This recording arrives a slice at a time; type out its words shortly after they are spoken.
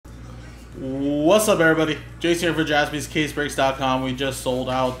What's up, everybody? Jason here for JaspysCaseBreaks.com. We just sold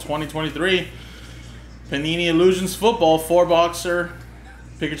out 2023 Panini Illusions Football 4-boxer.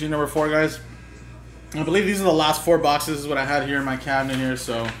 Pikachu number 4, guys. I believe these are the last 4 boxes. This is what I had here in my cabinet here.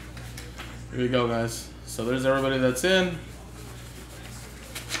 So here we go, guys. So there's everybody that's in.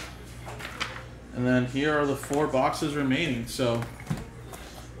 And then here are the 4 boxes remaining. So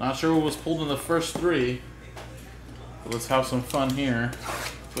not sure what was pulled in the first 3. But let's have some fun here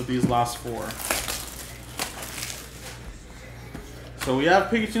with these last 4. So we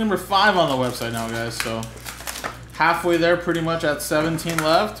have Pikachu number 5 on the website now, guys. So halfway there, pretty much at 17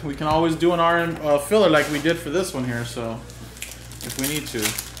 left. We can always do an RM filler like we did for this one here. So if we need to,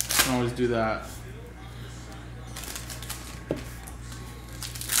 we can always do that.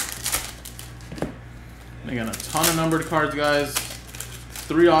 And again, a ton of numbered cards, guys.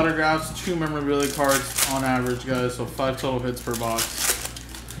 3 autographs, 2 memorabilia cards on average, guys. So 5 total hits per box.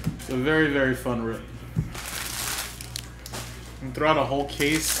 A very, very fun rip. And throughout a whole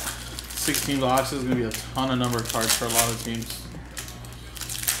case, 16 boxes is going to be a ton of numbered cards for a lot of teams.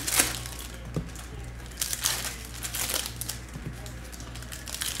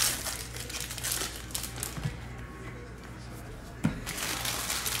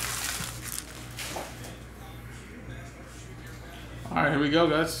 Alright, here we go,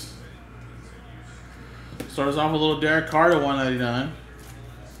 guys. Starts off with a little Derek Carr to 199.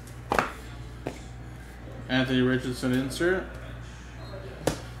 Anthony Richardson insert.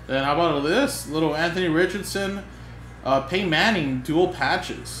 Then how about this? Little Anthony Richardson, Peyton Manning dual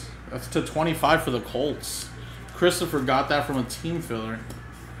patches. That's to 25 for the Colts. Christopher got that from a team filler.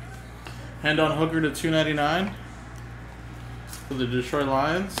 Hendon Hooker to 299 for the Detroit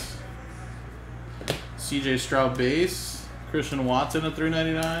Lions. CJ Stroud base. Christian Watson to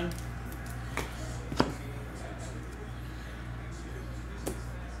 399.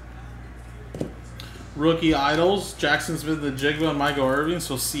 Rookie Idols, Jackson Smith-Njigba and Michael Irvin.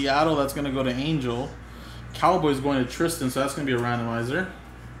 So Seattle, that's going to go to Angel. Cowboys going to Tristan, so that's going to be a randomizer.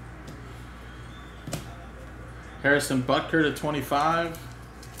 Harrison Butker to 25.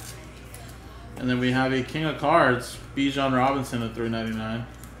 And then we have a King of Cards, Bijan Robinson at 399.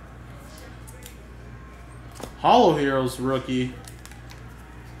 Holo Heroes rookie,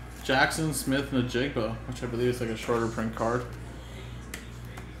 Jackson Smith-Njigba, which I believe is like a shorter print card.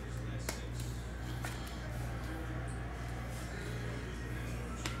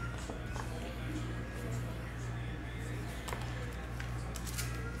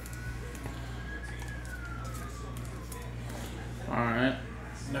 Alright,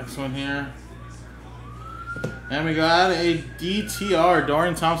 next one here. And we got a DTR,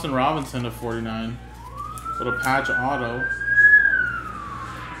 Dorian Thompson-Robinson to 49. Little patch auto.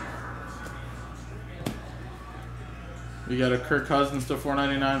 We got a Kirk Cousins to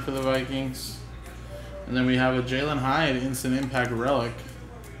 499 for the Vikings. And then we have a Jalen Hyatt Instant Impact Relic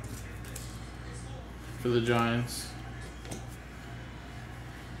for the Giants.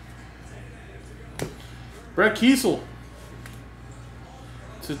 Brett Kiesel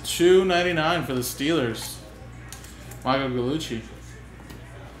to 299 for the Steelers. Michael Gallucci.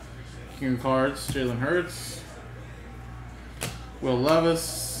 King of Cards, Jalen Hurts. Will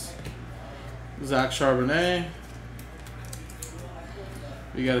Levis. Zach Charbonnet.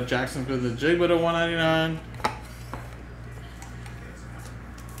 We got a Jackson Smith-Njigba to 199.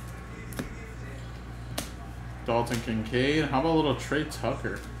 Dalton Kincaid. How about a little Trey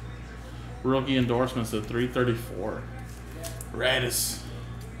Tucker? Rookie endorsements at 334. Radis.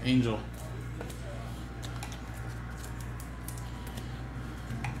 Angel.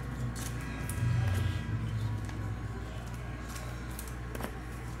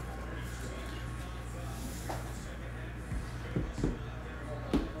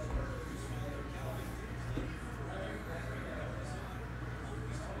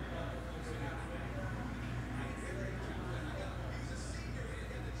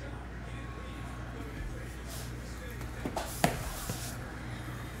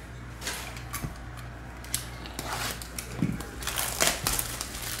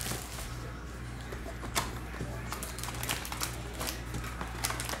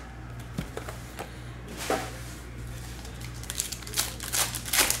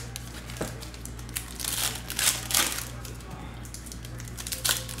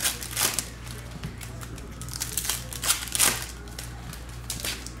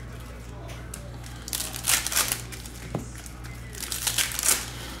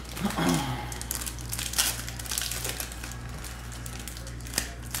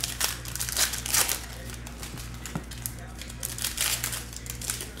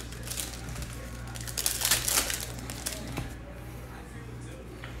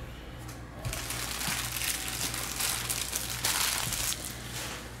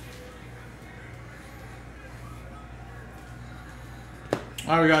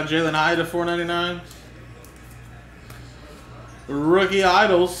 Alright, we got Jalen Hyde to 499. Rookie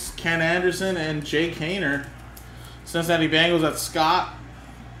Idols, Ken Anderson and Jake Haener. Cincinnati Bengals, that's Scott.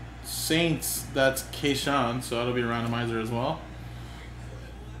 Saints, that's Kayshawn, so that'll be a randomizer as well.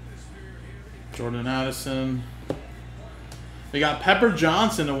 Jordan Addison. We got Pepper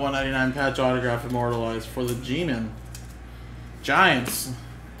Johnson to 199 patch autograph immortalized for the G-Men. Giants,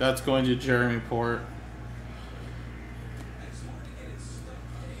 that's going to Jeremy Port.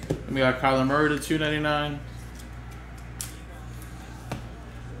 And we got Kyler Murray to 299.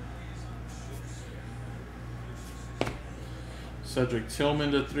 Cedric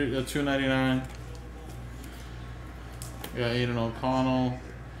Tillman to 299. We got Aiden O'Connell.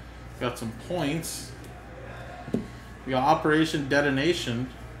 Got some points. We got Operation Detonation.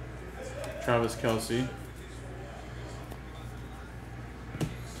 Travis Kelce.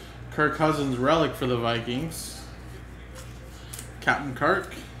 Kirk Cousins relic for the Vikings. Captain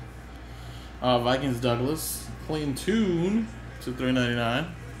Kirk. Vikings Douglas. Clayton Tune to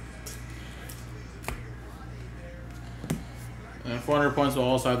 399. And 400 points will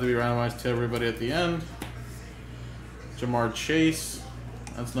also have to be randomized to everybody at the end. Jamar Chase.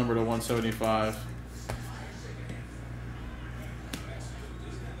 That's numbered to 175.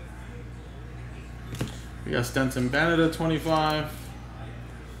 We got Stenson Bennett at 25.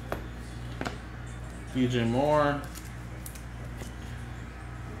 DJ Moore.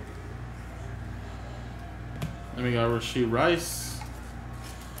 Then we got Rashee Rice.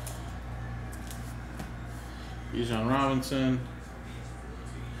 Bijan Robinson.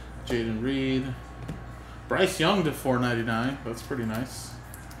 Jaden Reed. Bryce Young to 499. That's pretty nice.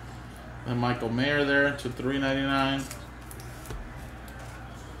 And Michael Mayer there to 399.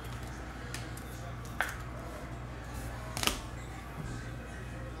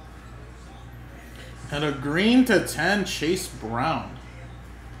 And a green to 10 Chase Brown.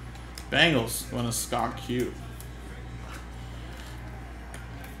 Bengals going to Scott Q.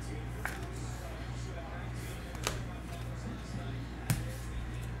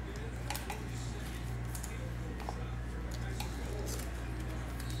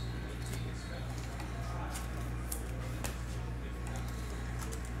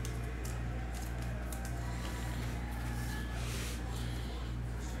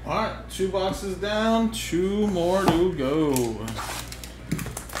 Alright, 2 boxes down, 2 more to go.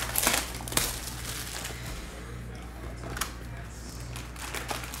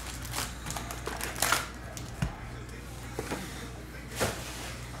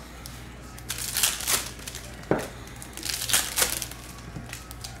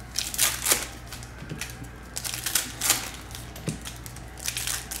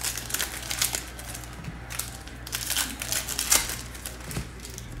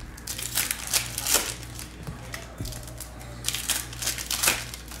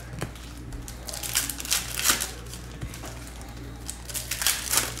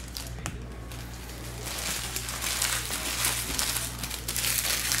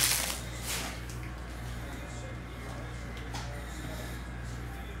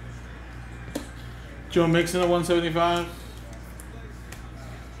 Joe Mixon at 175.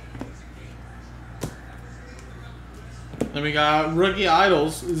 Then we got Rookie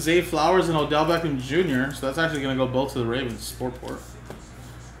Idols, Zay Flowers and Odell Beckham Jr. So that's actually going to go both to the Ravens, Sportport.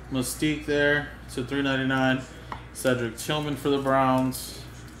 Mystique there to 399. Cedric Tillman for the Browns.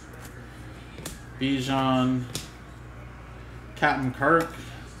 Bijan. Captain Kirk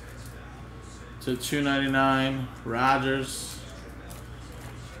to 299. Rodgers.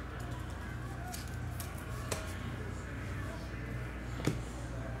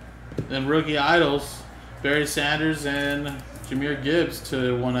 Then Rookie Idols, Barry Sanders and Jahmyr Gibbs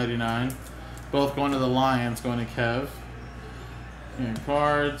to 199. Both going to the Lions, going to Kev. And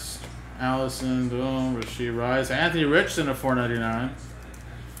cards, Allison, boom, Rashee Rice. Anthony Richardson at 499.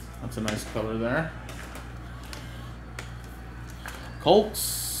 That's a nice color there.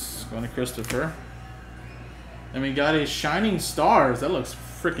 Colts, going to Christopher. And we got a Shining Stars. That looks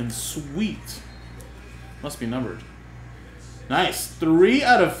freaking sweet. Must be numbered. Nice. 3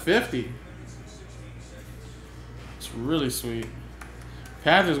 out of 50. It's really sweet.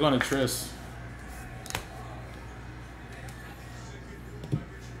 Panthers going to Tris.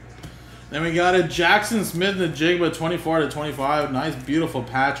 Then we got a Jackson Smith and the Jigba 24 to 25. Nice, beautiful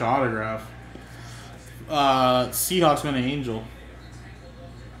patch autograph. Seahawks going to Angel.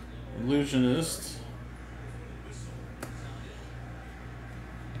 Illusionist.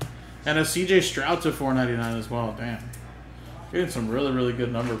 And a CJ Stroud to 499 as well. Damn. Getting some really, really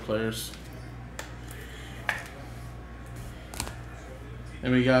good number players.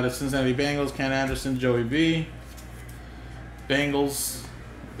 Then we got a Cincinnati Bengals, Ken Anderson, Joey B. Bengals,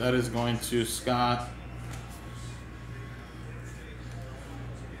 That is going to Scott.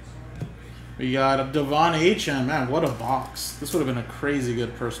 We got a Devon H.M. Man, what a box. This would have been a crazy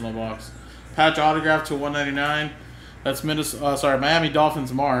good personal box. Patch autograph to 199. That's Miami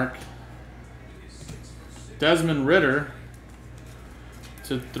Dolphins Mark. Desmond Ridder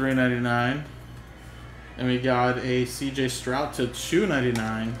to 399. And we got a C.J. Stroud to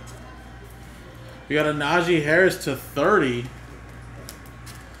 299. We got a Najee Harris to 30.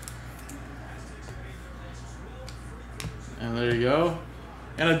 And there you go.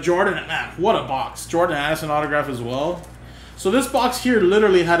 And a Jordan, man, what a box. Jordan Addison autograph as well. So this box here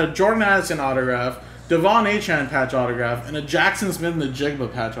literally had a Jordan Addison autograph, Devon Achane patch autograph, and a Jackson Smith and the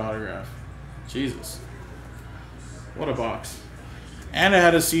Jigba patch autograph. Jesus. What a box. And it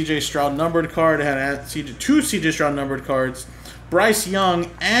had a CJ Stroud numbered card. It had two CJ Stroud numbered cards, Bryce Young,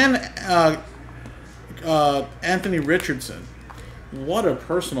 and Anthony Richardson. What a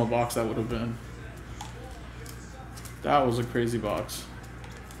personal box that would have been. That was a crazy box.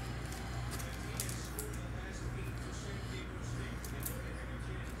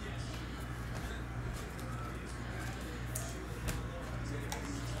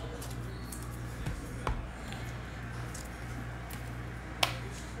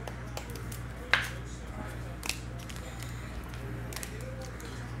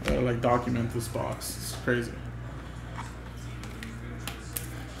 I gotta like document this box. It's crazy.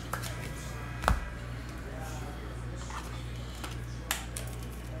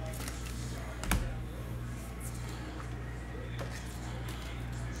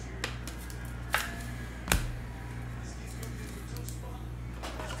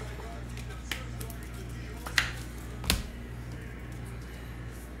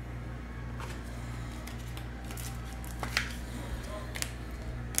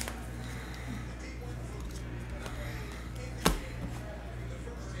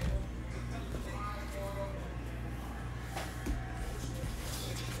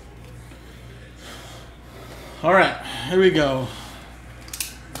 All right, here we go.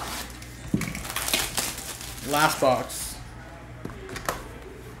 Last box.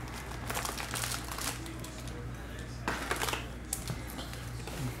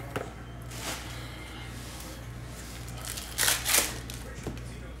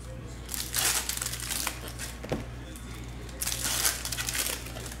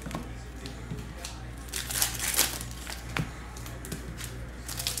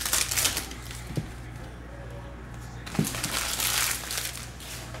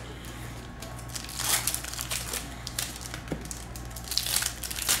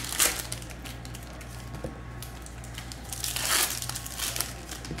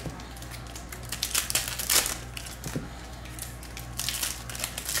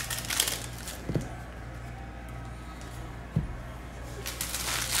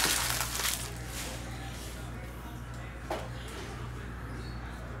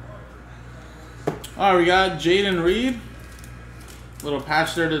 All right, we got Jaden Reed. Little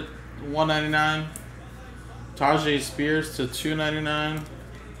patch there to 199. Tajay Spears to 299.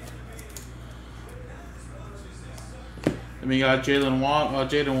 Then we got Jalen Waddle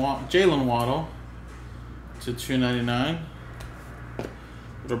to 299.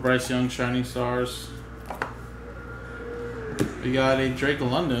 Little Bryce Young Shining Stars. We got a Drake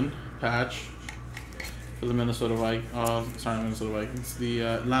London patch for the Minnesota Vikings. The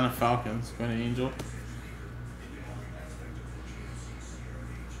Atlanta Falcons. Going to Angel.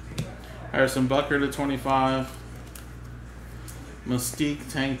 Harrison Butker to 25.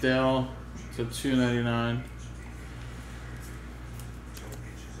 Mystique Tank Dell to 299.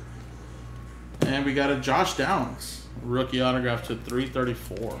 And we got a Josh Downs rookie autograph to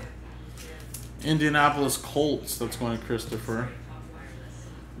 334. Indianapolis Colts. That's going to Christopher.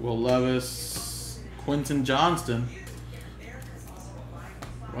 Will Levis. Quentin Johnston.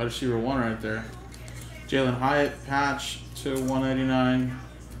 Wide receiver 1 right there. Jalen Hyatt patch to 199.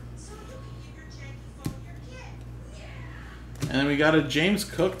 And then we got a James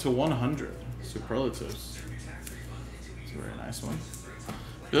Cook to 100. Superlatives. It's a very nice one.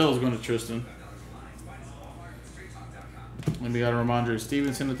 Bill's going to Tristan. And we got a Ramondre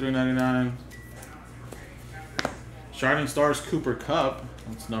Stevenson to 399. Shining Stars Cooper Kupp.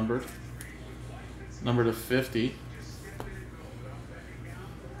 That's numbered. Numbered to 50.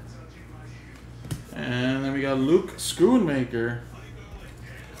 And then we got Luke Schoonmaker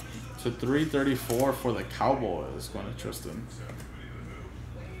to 334 for the Cowboys, going to Tristan.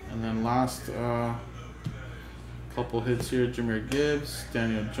 And then last couple hits here, Jahmyr Gibbs,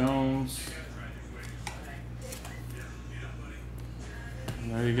 Daniel Jones.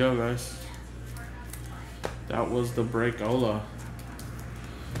 And there you go, guys. That was the Breakola.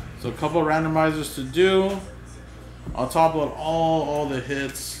 So a couple of randomizers to do. I'll top load all the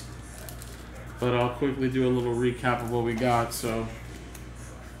hits, but I'll quickly do a little recap of what we got. So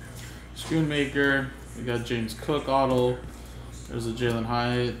Schoonmaker, we got James Cook auto. There's a Jalen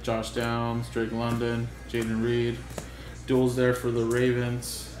Hyatt, Josh Downs, Drake London, Jaden Reed. Duels there for the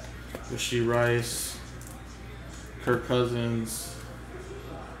Ravens. Rasheed Rice, Kirk Cousins,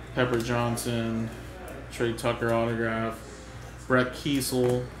 Pepper Johnson, Trey Tucker autograph, Brett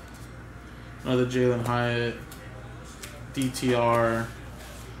Kiesel, another Jalen Hyatt, DTR,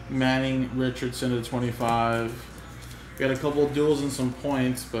 Manning Richardson to 25. We got a couple of duels and some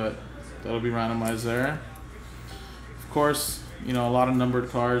points, but that'll be randomized there. Of course, you know, a lot of numbered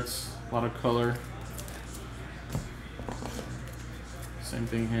cards, a lot of color. Same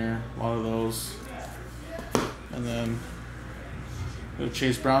thing here, a lot of those. And then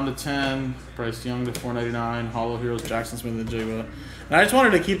Chase Brown to 10, Bryce Young to 499, Hollow Heroes, Jackson Smith and Jigba. And I just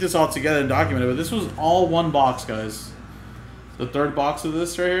wanted to keep this all together and document it, but this was all one box, guys. The third box of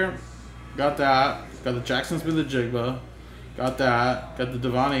this right here, got that. Got the Jackson Smith and Jigba, got that. Got the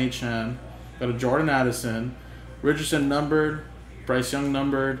Devon Achane, got a Jordan Addison, Richardson numbered, Bryce Young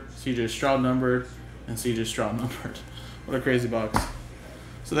numbered, CJ Stroud numbered, and CJ Stroud numbered. What a crazy box.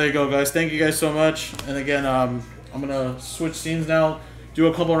 So there you go, guys. Thank you guys so much. And again, I'm going to switch scenes now, do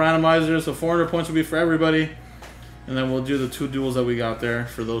a couple randomizers. So 400 points will be for everybody. And then we'll do the 2 duels that we got there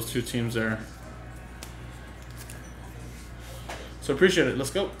for those 2 teams there. So appreciate it. Let's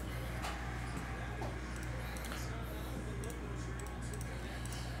go.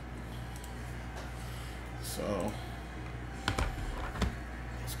 So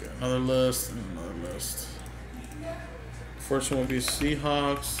let's get another list and another list. First one will be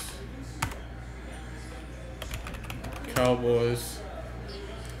Seahawks, Cowboys.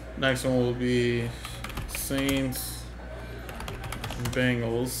 Next one will be Saints and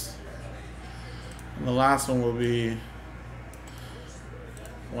Bengals. And the last one will be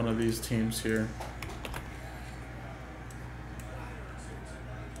one of these teams here.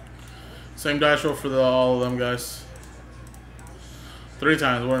 Same dice roll for all of them, guys. 3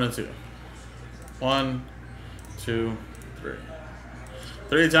 times, 1 and 2. 1, 2, 3.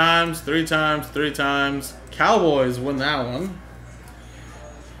 3 times, 3 times, 3 times. Cowboys win that one.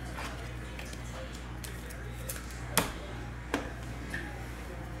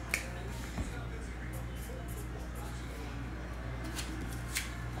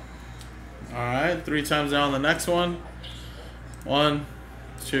 Alright, 3 times down the next one. 1,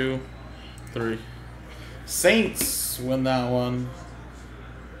 2, 3. Saints win that one.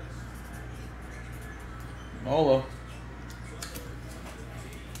 Mola.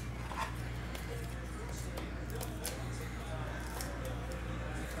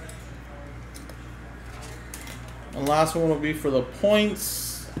 And last one will be for the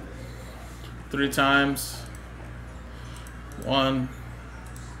points. 3 times. 1,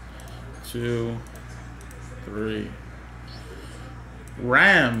 2, 3.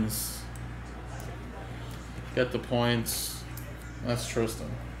 Rams get the points. That's Tristan.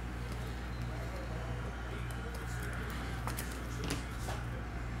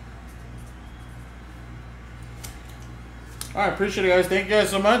 Alright, appreciate it, guys. Thank you guys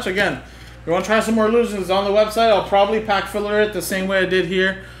so much. Again, if you want to try some more illusions on the website, I'll probably pack filler it the same way I did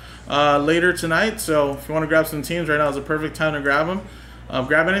here later tonight. So if you want to grab some teams, right now is the perfect time to grab them.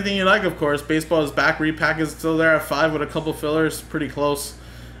 Grab anything you like, of course. Baseball is back. Repack is still there at 5 with a couple fillers. Pretty close.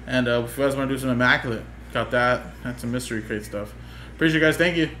 And if you guys want to do some Immaculate, got that. That's some mystery crate stuff. Appreciate you guys.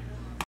 Thank you.